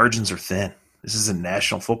 The margins are thin. This is a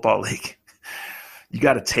National Football League. You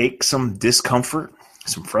got to take some discomfort,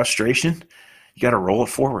 some frustration. You got to roll it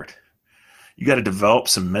forward. You got to develop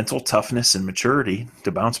some mental toughness and maturity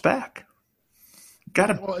to bounce back.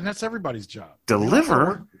 And that's everybody's job.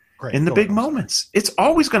 Deliver in the big moments. It's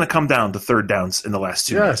always going to come down to third downs in the last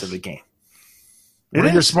 2 minutes of the game. One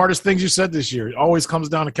of your smartest things you said this year. It always comes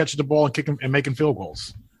down to catching the ball and kicking and making field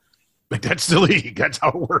goals. Like, that's the league. That's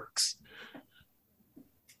how it works.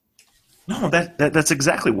 No, that's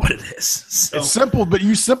exactly what it is. So. It's simple, but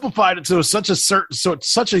you simplified it to it's such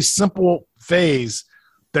a simple phase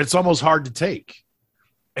that it's almost hard to take.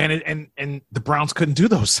 And the Browns couldn't do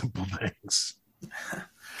those simple things.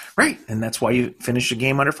 Right, and that's why you finish a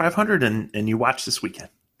game under 500 and you watch this weekend.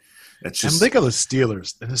 And think of the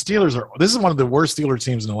Steelers. And the Steelers this is one of the worst Steelers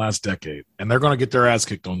teams in the last decade, and they're going to get their ass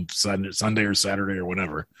kicked on Sunday or Saturday or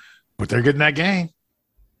whatever. But they're getting that game.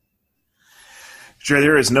 Sure,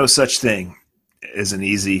 there is no such thing as an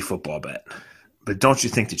easy football bet. But don't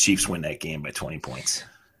you think the Chiefs win that game by 20 points?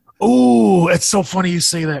 Oh, it's so funny you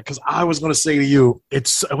say that, because I was going to say to you,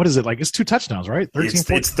 it's 2 touchdowns, right? 13,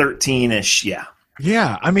 it's 13-ish, yeah.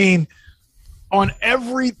 Yeah, I mean, on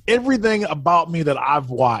everything about me that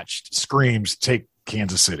I've watched screams take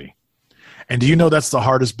Kansas City. And do you know that's the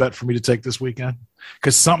hardest bet for me to take this weekend?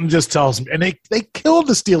 Because something just tells me, and they killed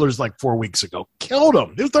the Steelers like 4 weeks ago. Killed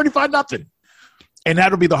them. It was 35-0. And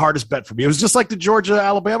that'll be the hardest bet for me. It was just like the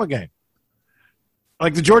Georgia-Alabama game.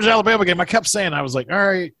 Like the Georgia-Alabama game, I kept saying, I was like, all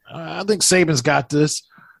right, I think Saban's got this.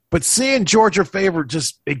 But seeing Georgia favored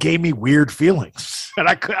it gave me weird feelings. And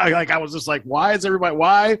I was just like, why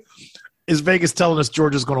is Vegas telling us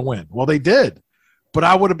Georgia's going to win? Well, they did. But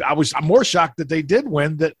I'm more shocked that they did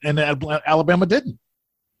win and Alabama didn't.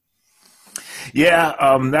 Yeah,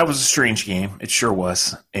 that was a strange game. It sure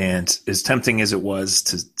was. And as tempting as it was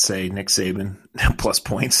to say Nick Saban plus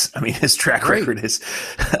points, I mean, his track record is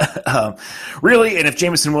really. And if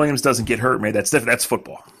Jameson Williams doesn't get hurt, man, that's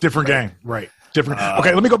football. Different game, right? Different.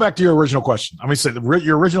 Okay, let me go back to your original question. Let me say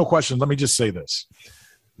your original question. Let me just say this: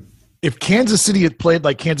 if Kansas City had played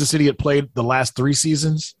like Kansas City had played the last 3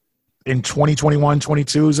 seasons in 2021,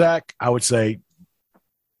 22, Zach, I would say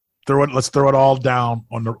let's throw it all down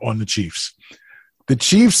on the Chiefs. The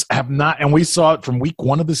Chiefs have not, and we saw it from week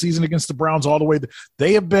 1 of the season against the Browns all the way.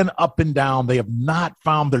 They have been up and down. They have not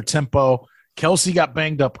found their tempo. Kelsey got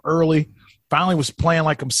banged up early. Finally was playing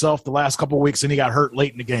like himself the last couple of weeks, and he got hurt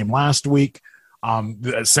late in the game last week.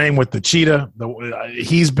 Same with the Cheetah.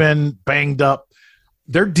 He's been banged up.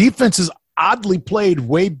 Their defense has oddly played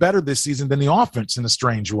way better this season than the offense in a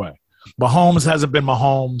strange way. Mahomes hasn't been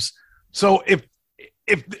Mahomes. So if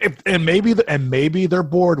maybe they're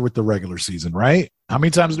bored with the regular season, right? How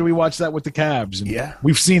many times do we watch that with the Cavs? And yeah,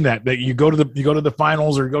 we've seen that you go to the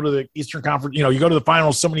finals or you go to the Eastern Conference. You go to the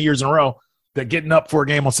finals so many years in a row that getting up for a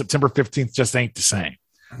game on September 15th just ain't the same.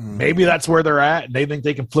 Maybe that's where they're at, and they think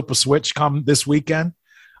they can flip a switch come this weekend.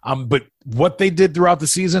 But what they did throughout the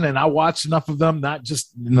season, and I watched enough of them, not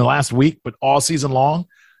just in the last week, but all season long,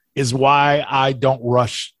 is why I don't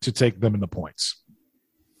rush to take them in the points.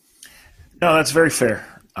 No, that's very fair.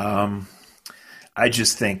 I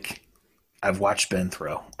just think I've watched Ben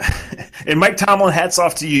throw. And Mike Tomlin, hats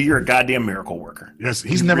off to you. You're a goddamn miracle worker. Yes,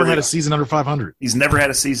 he's never had a season under 500. He's never had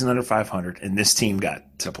a season under 500, and this team got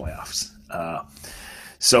to playoffs.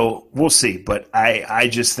 So we'll see. But I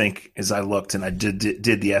just think as I looked, and I did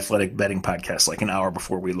the Athletic Betting podcast like an hour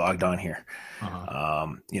before we logged on here,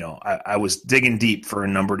 I was digging deep for a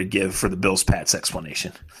number to give for the Bills-Pats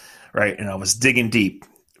explanation, right? And I was digging deep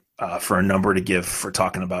for a number to give for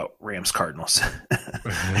talking about Rams-Cardinals.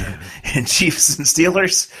 And Chiefs and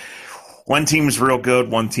Steelers, one team's real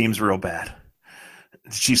good, one team's real bad.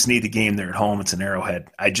 The Chiefs need the game. They're at home. It's an Arrowhead.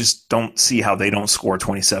 I just don't see how they don't score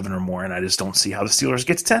 27 or more, and I just don't see how the Steelers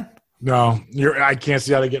get to 10. No, I can't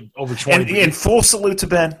see how they get over 20. And full salute to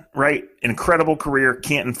Ben, right? Incredible career.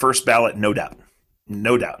 Canton first ballot, no doubt.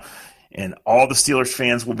 No doubt. And all the Steelers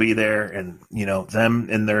fans will be there, and them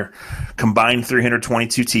and their combined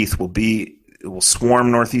 322 teeth will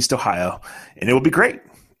swarm Northeast Ohio, and it will be great,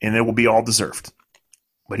 and it will be all deserved.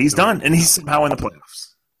 But he's done, and he's somehow in the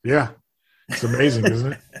playoffs. Yeah, it's amazing,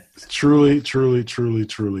 isn't it? It's truly, truly, truly,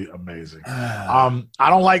 truly amazing. I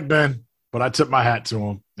don't like Ben, but I tip my hat to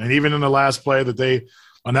him. And even in the last play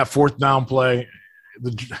on that 4th down play,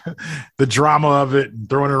 the drama of it,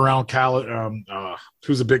 throwing it around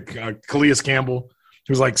who's a big Calais Campbell,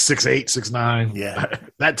 who's like 6'8", 6'9". Yeah,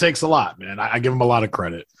 that takes a lot, man. I give him a lot of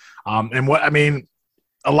credit. A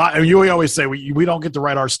lot. And we always say we don't get to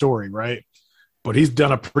write our story, right? But he's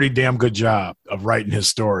done a pretty damn good job of writing his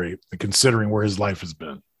story, considering where his life has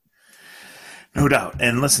been. No doubt.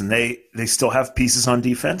 And listen, they still have pieces on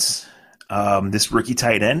defense. This rookie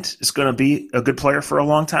tight end is going to be a good player for a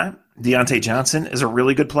long time. Deontay Johnson is a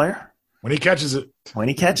really good player. When he catches it.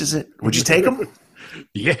 Would you take him?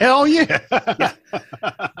 Yeah, hell yeah.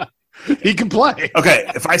 He can play. Okay,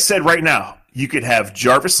 if I said right now you could have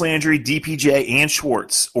Jarvis Landry, DPJ, and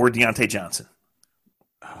Schwartz or Deontay Johnson.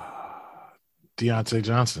 Deontay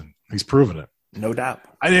Johnson. He's proven it. No doubt.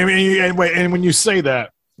 And when you say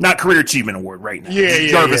that, not Career Achievement Award right now.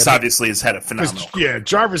 Jarvis obviously has had a phenomenal career. Yeah,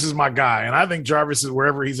 Jarvis is my guy, and I think Jarvis is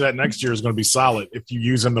wherever he's at next year is going to be solid if you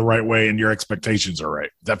use him the right way and your expectations are right.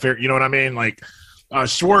 Is that fair? You know what I mean? Like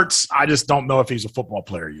Schwartz, I just don't know if he's a football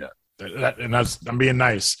player yet. I'm being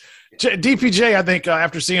nice. DPJ, I think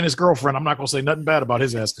after seeing his girlfriend, I'm not going to say nothing bad about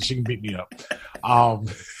his ass because she can beat me up.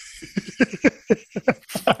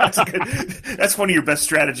 That's one of your best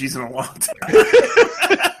strategies in a long time.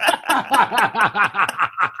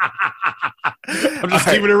 I'm just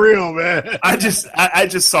keeping it real, man. I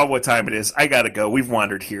just saw what time it is. I gotta go. We've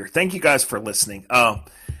wandered here. Thank you guys for listening.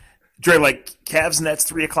 Dre, like Cavs Nets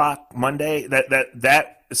 3:00 Monday.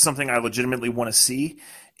 That is something I legitimately want to see.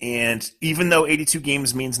 And even though 82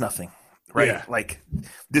 games means nothing, right? Yeah. Like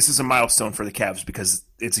this is a milestone for the Cavs because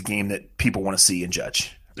it's a game that people want to see and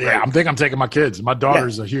judge. Right? Yeah, I'm taking my kids. My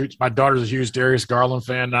daughter's a huge Darius Garland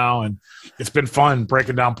fan now, and it's been fun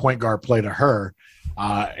breaking down point guard play to her.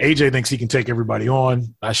 AJ thinks he can take everybody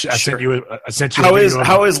on. I sent you.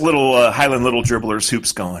 How is little Highland Little Dribblers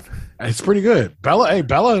hoops going? It's pretty good. Bella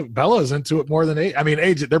is into it more than AJ. I mean,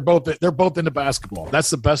 AJ. They're both into basketball. That's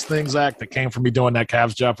the best thing, Zach, that came from me doing that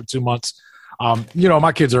Cavs job for 2 months.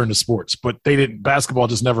 My kids are into sports, but basketball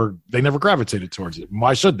they never gravitated towards it.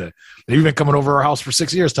 Why should they? They've been coming over our house for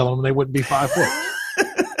 6 years telling them they wouldn't be 5 foot.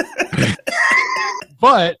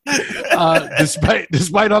 But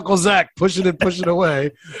despite Uncle Zach pushing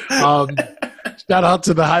away, shout out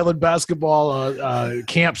to the Highland basketball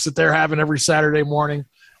camps that they're having every Saturday morning.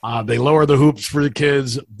 They lower the hoops for the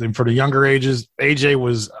kids and for the younger ages. AJ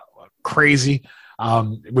was crazy.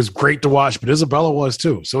 It was great to watch, but Isabella was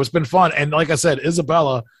too. So it's been fun. And like I said,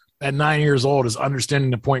 Isabella at 9 years old is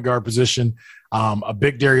understanding the point guard position. A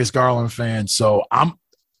big Darius Garland fan. So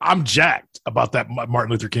I'm jacked about that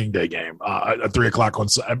Martin Luther King Day game at 3:00 on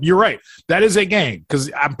Sunday. You're right. That is a game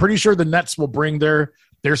because I'm pretty sure the Nets will bring their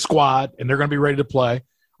squad and they're going to be ready to play.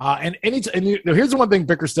 And here's the one thing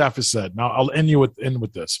Bickerstaff has said. Now I'll end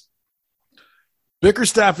with this.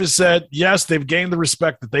 Bickerstaff has said, yes, they've gained the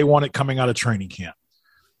respect that they wanted coming out of training camp.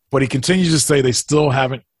 But he continues to say they still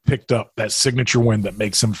haven't picked up that signature win that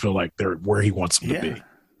makes him feel like they're where he wants them to be.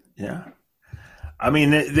 Yeah. I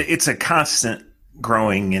mean, it's a constant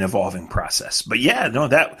growing and evolving process. But, yeah, no,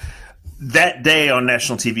 that day on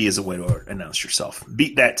national TV is a way to announce yourself.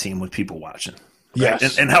 Beat that team with people watching. Right?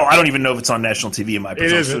 Yes. And hell, I don't even know if it's on national TV in my It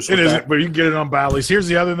isn't, but you can get it on Bally's. Here's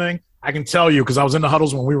the other thing. I can tell you because I was in the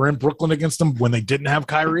huddles when we were in Brooklyn against them when they didn't have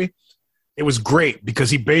Kyrie. It was great because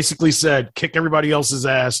he basically said, kick everybody else's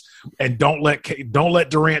ass and don't let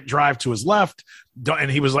Durant drive to his left. And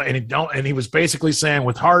he was basically saying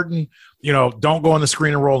with Harden, don't go on the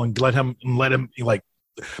screen and roll and let him like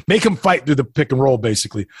make him fight through the pick and roll.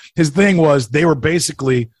 Basically, his thing was they were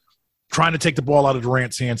basically trying to take the ball out of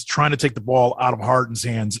Durant's hands, trying to take the ball out of Harden's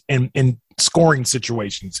hands in scoring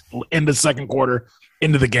situations in the second quarter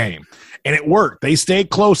into the game. And it worked. They stayed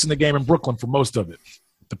close in the game in Brooklyn for most of it.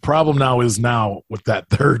 The problem now is with that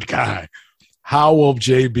third guy, how will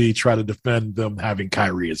JB try to defend them having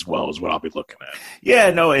Kyrie as well is what I'll be looking at. Yeah,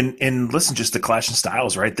 no, and listen, just the clash in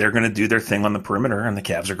styles, right? They're going to do their thing on the perimeter, and the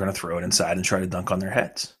Cavs are going to throw it inside and try to dunk on their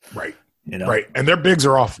heads. Right. Right. And their bigs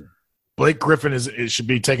are awful. Blake Griffin should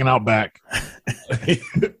be taken out back.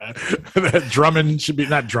 Drummond should be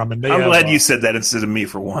not Drummond. I'm glad you said that instead of me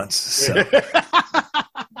for once. So.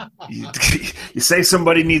 You say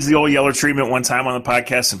somebody needs the old Yeller treatment one time on the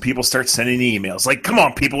podcast, and people start sending emails like, "Come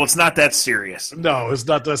on, people, it's not that serious." No, it's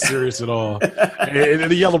not that serious at all. And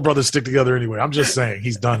the Yellow brothers stick together anyway. I'm just saying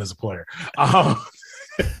he's done as a player.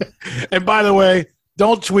 And by the way,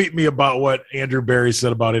 don't tweet me about what Andrew Barry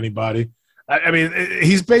said about anybody. I mean,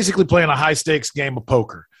 he's basically playing a high-stakes game of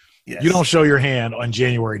poker. Yes. You don't show your hand on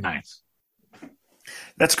January 9th.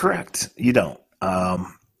 That's correct. You don't.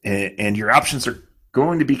 And your options are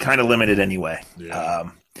going to be kind of limited anyway. Yeah.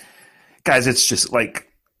 Guys, it's just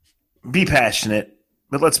like be passionate,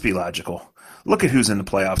 but let's be logical. Look at who's in the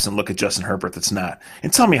playoffs and look at Justin Herbert that's not.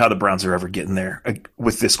 And tell me how the Browns are ever getting there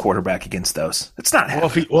with this quarterback against those. It's not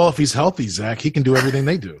happening. If he's healthy, Zach, he can do everything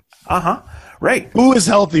they do. Uh-huh. Right. Who is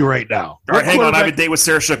healthy right now? All right, hang on. I have a date with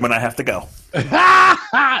Sarah Schuckman. I have to go.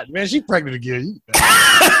 Man, she's pregnant again.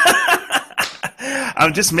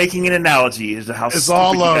 I'm just making an analogy as to how it's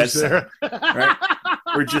all love, Sarah. Right?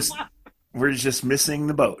 We're just missing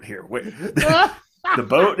the boat here. The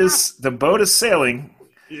boat is sailing.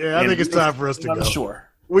 Yeah, I think it's time for us to go. Sure.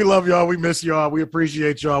 We love y'all. We miss y'all. We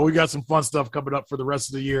appreciate y'all. We got some fun stuff coming up for the rest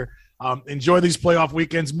of the year. Enjoy these playoff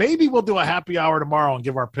weekends. Maybe we'll do a happy hour tomorrow and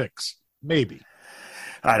give our picks. Maybe.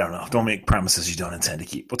 I don't know. Don't make promises you don't intend to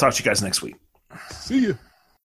keep. We'll talk to you guys next week. See you.